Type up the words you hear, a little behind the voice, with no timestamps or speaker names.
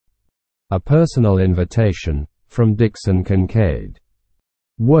A personal invitation, from Dixon Kinqade.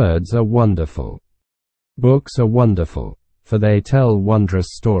 Words are wonderful. Books are wonderful, for they tell wondrous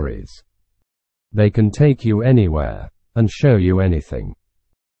stories. They can take you anywhere, and show you anything.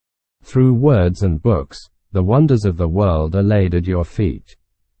 Through words and books, the wonders of the world are laid at your feet.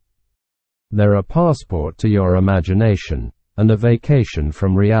 They're a passport to your imagination, and a vacation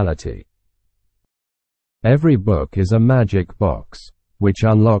from reality. Every book is a magic box, which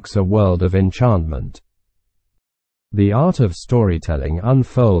unlocks a world of enchantment. The art of storytelling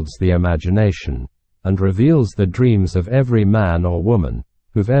unfolds the imagination, and reveals the dreams of every man or woman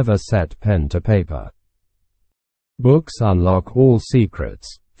who've ever set pen to paper. Books unlock all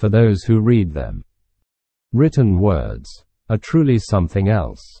secrets, for those who read them. Written words are truly something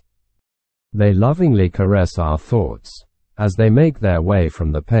else. They lovingly caress our thoughts, as they make their way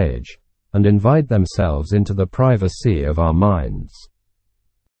from the page, and invite themselves into the privacy of our minds.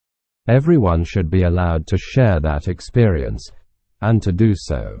 Everyone should be allowed to share that experience, and to do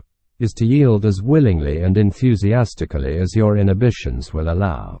so is to yield as willingly and enthusiastically as your inhibitions will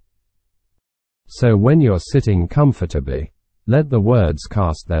allow. So when you're sitting comfortably, let the words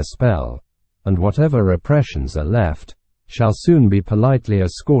cast their spell, and whatever repressions are left shall soon be politely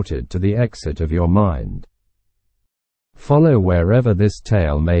escorted to the exit of your mind. Follow wherever this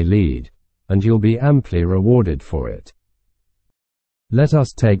tale may lead, and you'll be amply rewarded for it. Let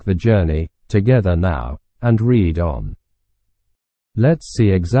us take the journey together now, and read on. Let's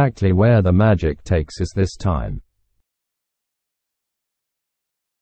see exactly where the magic takes us this time.